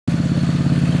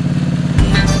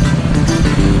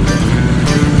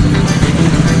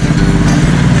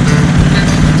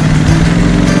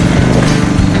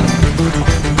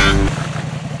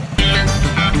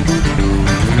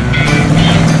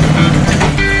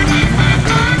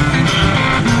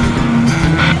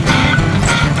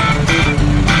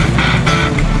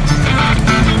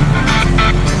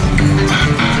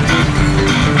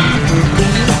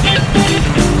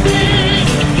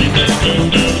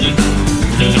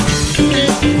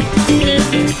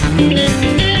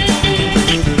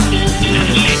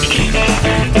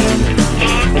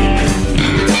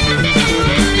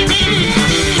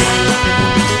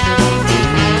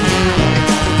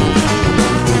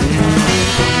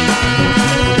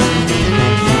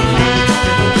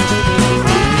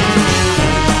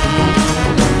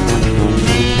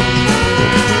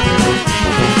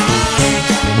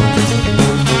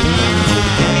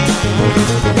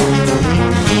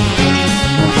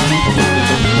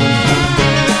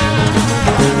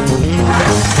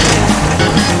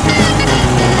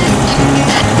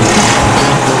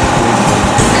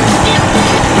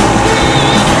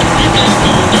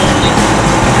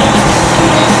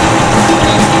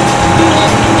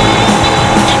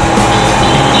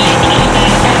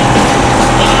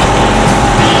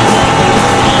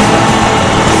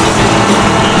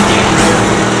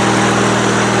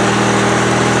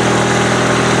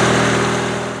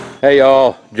Hey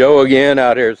y'all, Joe again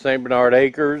out here at St. Bernard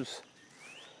Acres.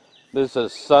 This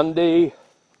is Sunday,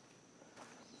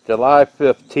 July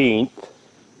 15th.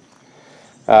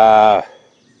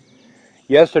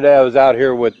 Yesterday I was out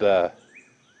here with the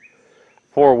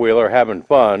four-wheeler having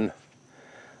fun.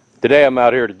 Today I'm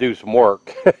out here to do some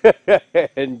work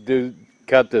and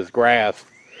cut this grass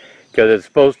because it's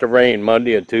supposed to rain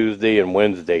Monday and Tuesday and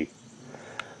Wednesday.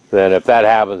 Then if that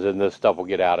happens, then this stuff will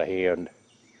get out of hand.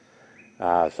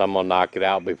 So I'm gonna knock it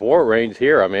out before it rains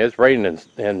here. I mean, it's raining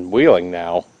in Wheeling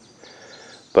now,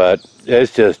 but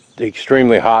it's just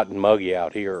extremely hot and muggy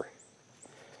out here.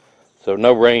 So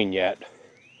no rain yet.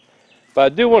 But I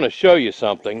do want to show you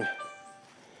something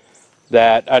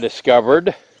that I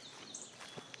discovered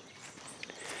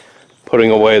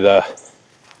putting away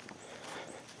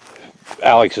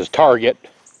Alex's target.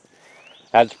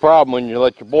 That's the problem when you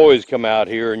let your boys come out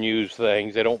here and use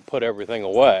things. They don't put everything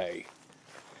away.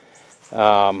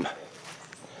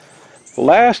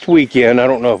 Last weekend, I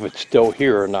don't know if it's still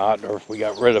here or not, or if we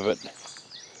got rid of it.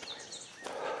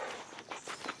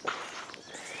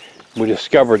 We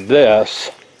discovered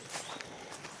this.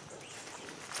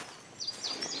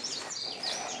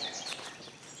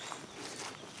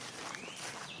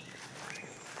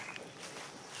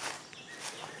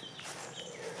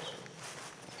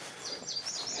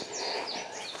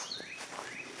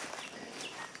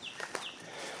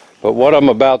 But what I'm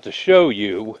about to show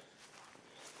you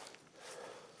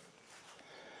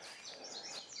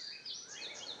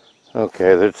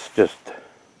okay, that's just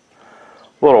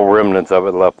little remnants of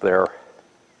it left there.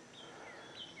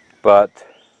 But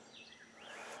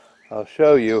I'll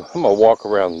show you. I'm going to walk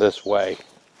around this way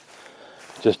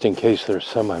just in case there's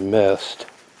some I missed.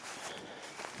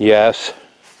 Yes,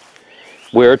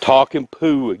 we're talking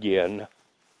Pooh again.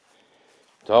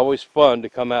 It's always fun to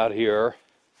come out here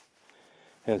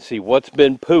and see what's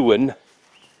been pooing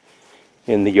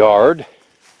in the yard.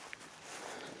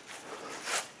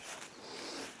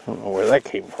 I don't know where that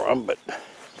came from, but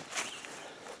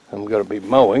I'm going to be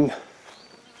mowing.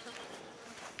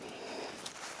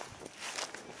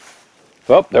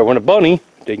 Oh, there went a bunny.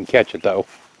 Didn't catch it though.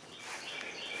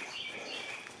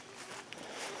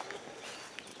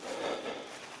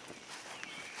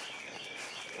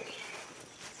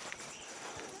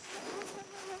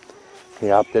 He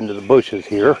hopped into the bushes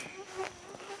here.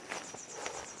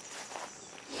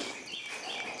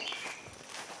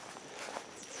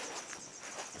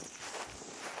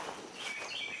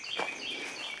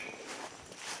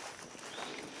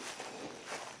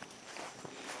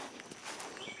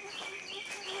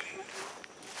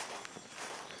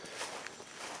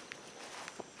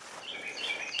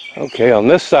 Okay, on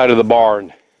this side of the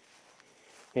barn,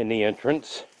 in the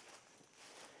entrance,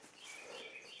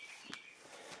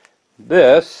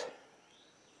 this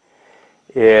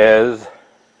is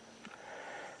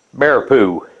bear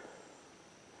poo.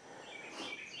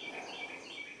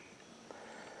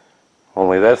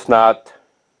 Only that's not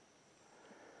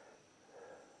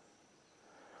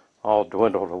all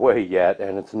dwindled away yet,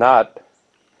 and it's not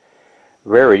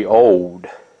very old.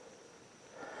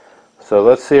 So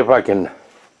let's see if I can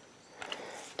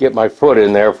get my foot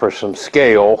in there for some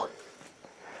scale.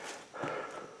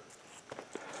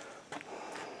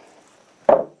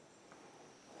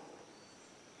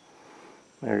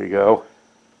 There you go.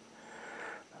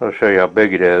 I'll show you how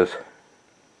big it is.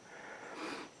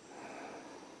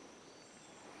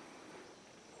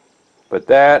 But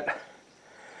that,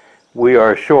 we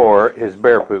are sure, is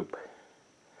bear poop.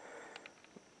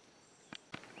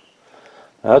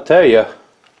 I'll tell you,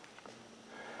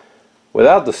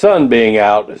 without the sun being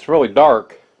out, it's really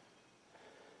dark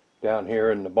down here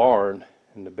in the barn,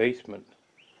 in the basement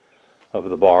of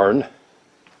the barn.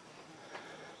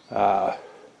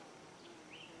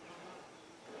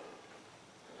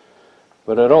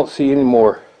 But I don't see any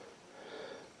more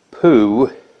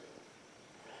poo,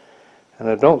 and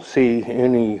I don't see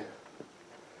any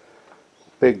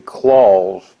big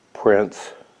claws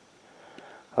prints.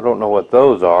 I don't know what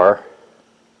those are,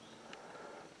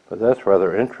 but that's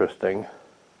rather interesting.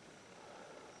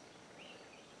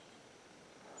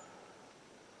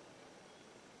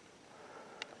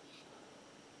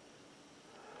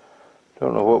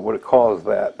 Don't know what would have caused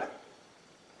that.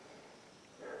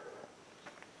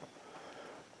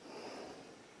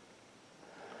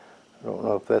 I don't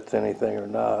know if that's anything or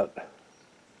not.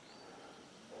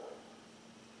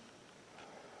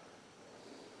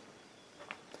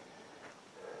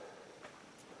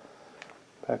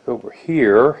 Back over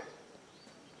here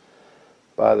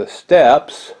by the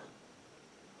steps,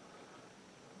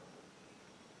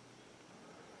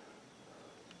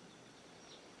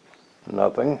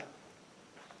 nothing.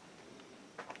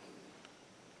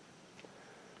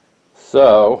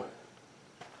 So,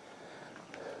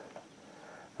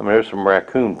 I mean, there's some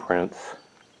raccoon prints.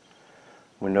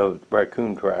 We know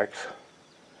raccoon tracks.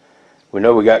 We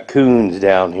know we got coons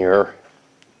down here,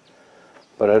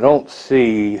 but I don't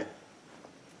see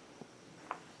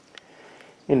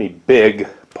any big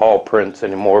paw prints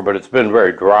anymore, but it's been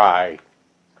very dry.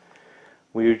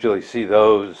 We usually see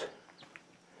those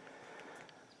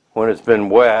when it's been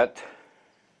wet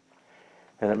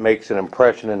and it makes an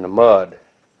impression in the mud.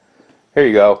 Here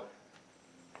you go.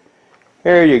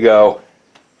 Here you go.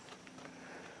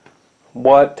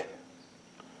 What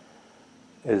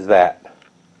is that?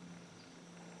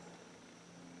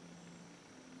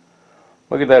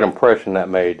 Look at that impression that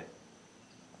made.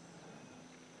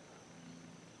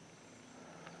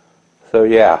 So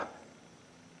yeah,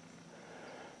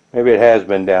 maybe it has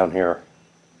been down here.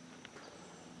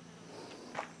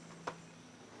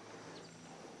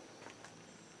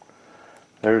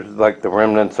 There's like the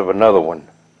remnants of another one.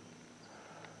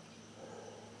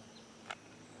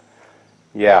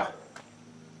 Yeah.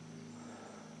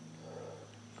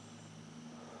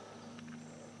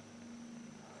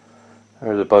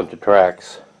 There's a bunch of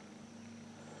tracks.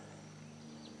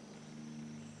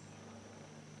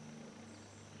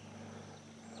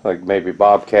 Like maybe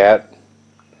bobcat.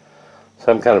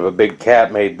 Some kind of a big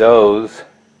cat made those.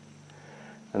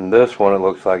 And this one, it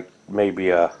looks like maybe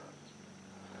a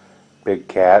big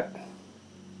cat.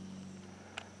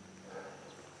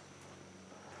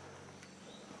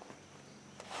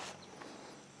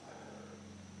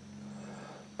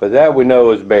 But that we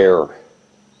know is bear.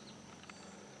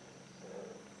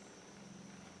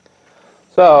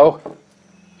 So,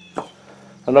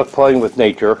 enough playing with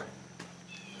nature.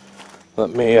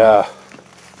 Let me hop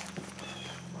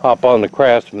on the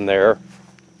Craftsman there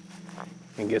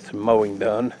and get some mowing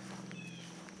done.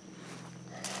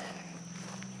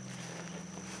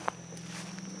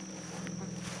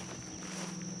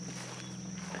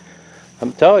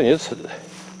 I'm telling you,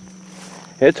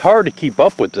 it's hard to keep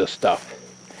up with this stuff.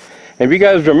 And if you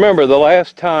guys remember, the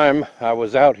last time I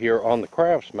was out here on the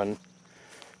Craftsman,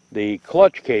 the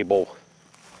clutch cable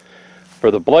for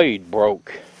the blade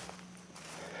broke.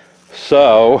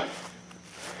 So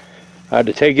I had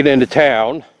to take it into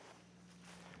town,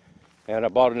 and I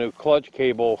bought a new clutch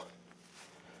cable,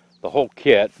 the whole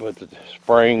kit with the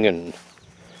spring and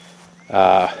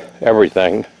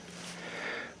everything.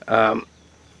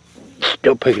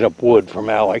 Still picking up wood from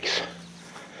Alex.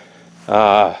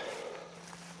 Brought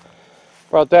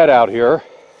that out here,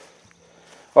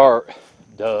 or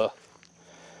duh.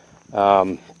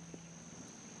 But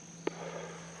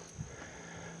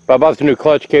I bought the new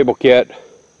clutch cable kit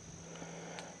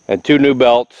and 2 new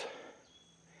belts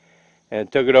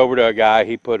and took it over to a guy.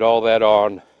 He put all that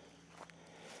on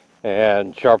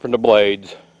and sharpened the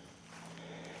blades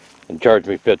and charged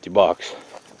me 50 bucks.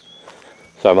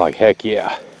 So I'm like, heck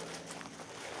yeah.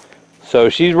 So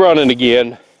she's running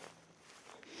again.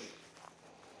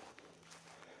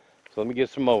 So let me get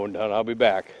some mowing done. I'll be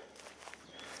back.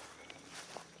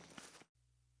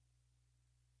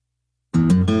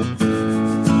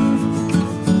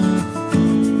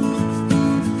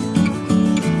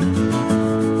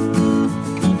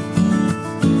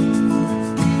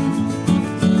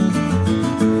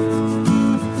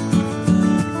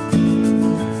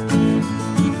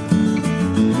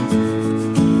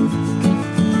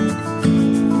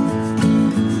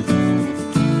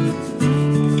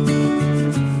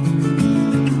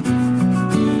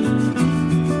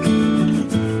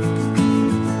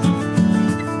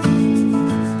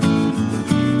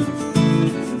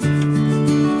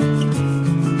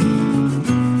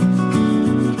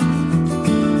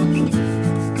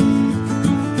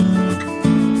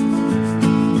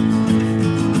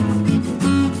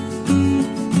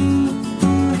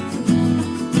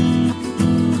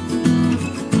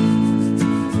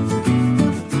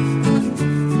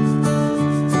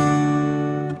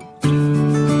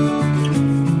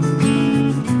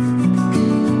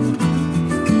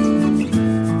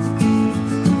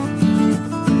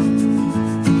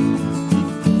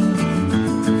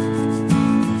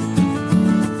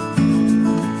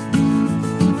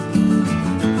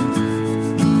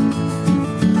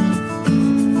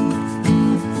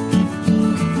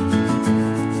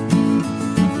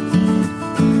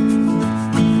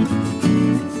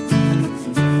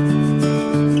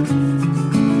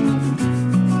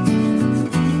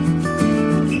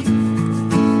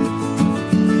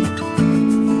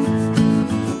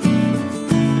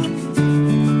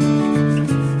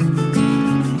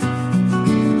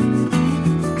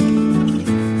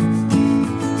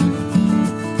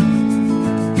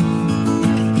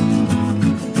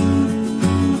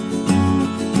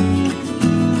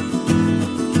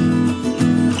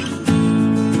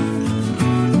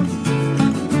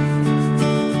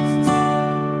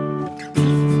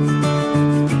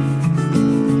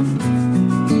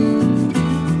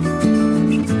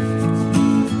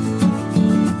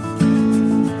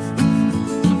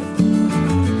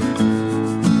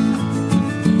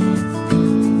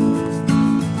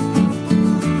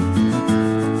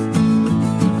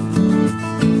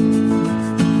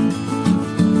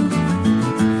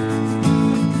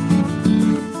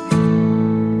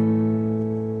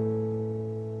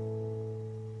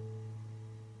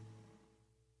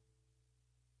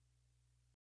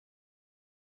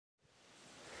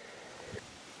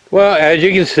 Well, as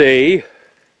you can see,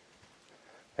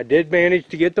 I did manage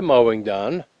to get the mowing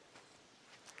done.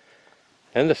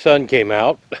 And the sun came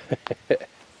out.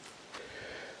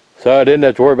 So I didn't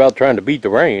have to worry about trying to beat the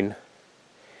rain.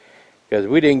 Because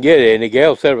we didn't get any.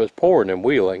 Gail said it was pouring in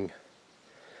Wheeling.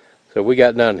 So we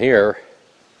got none here.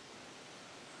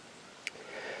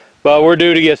 But we're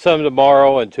due to get some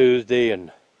tomorrow and Tuesday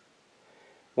and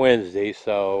Wednesday.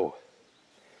 So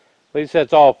at least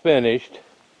that's all finished.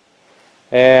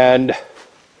 And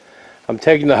I'm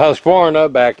taking the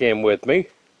Husqvarna back in with me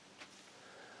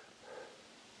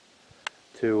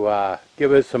to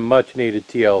give it some much needed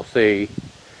TLC.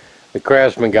 The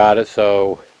Craftsman got it,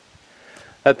 so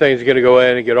that thing's going to go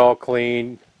in and get all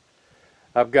clean.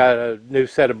 I've got a new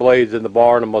set of blades in the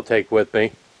barn I'm going to take with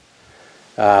me.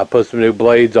 Put some new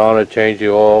blades on it, change the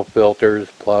oil, filters,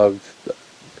 plugs,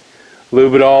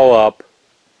 lube it all up.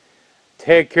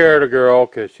 Take care of the girl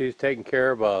because she's taking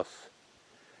care of us.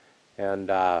 And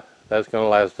that's going to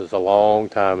last us a long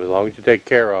time. As long as you take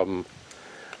care of them,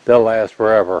 they'll last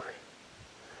forever.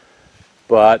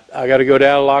 But I got to go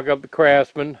down and lock up the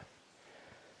Craftsman.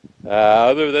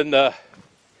 Other than the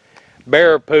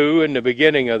bear poo in the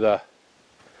beginning of the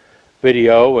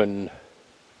video, and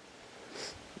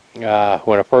when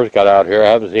I first got out here, I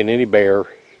haven't seen any bear.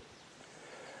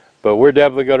 But we're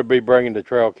definitely going to be bringing the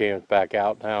trail cams back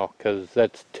out now, because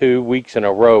that's 2 weeks in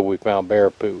a row we found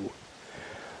bear poo.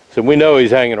 So we know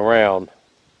he's hanging around,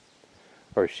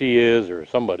 or she is, or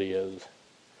somebody is.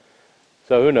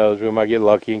 So who knows, we might get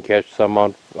lucky and catch some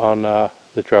on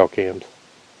the trail cams.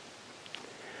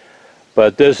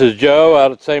 But this is Joe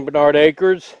out at St. Bernard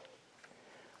Acres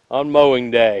on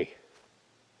mowing day.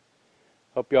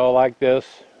 Hope y'all like this.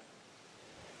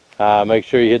 Make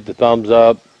sure you hit the thumbs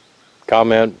up,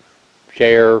 comment,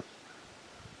 share,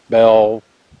 bell,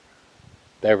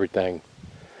 everything.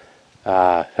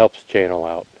 Helps the channel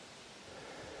out.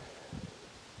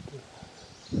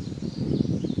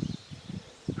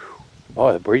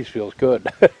 Oh, the breeze feels good.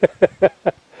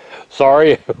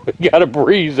 Sorry, we got a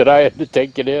breeze and I had to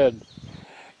take it in.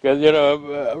 Because, you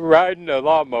know, riding a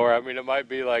lawnmower, I mean, it might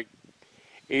be like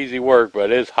easy work,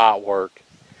 but it's hot work.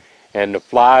 And the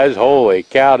flies, holy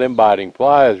cow, them biting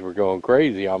flies were going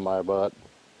crazy on my butt.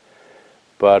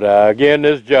 But again,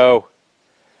 this is Joe.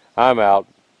 I'm out.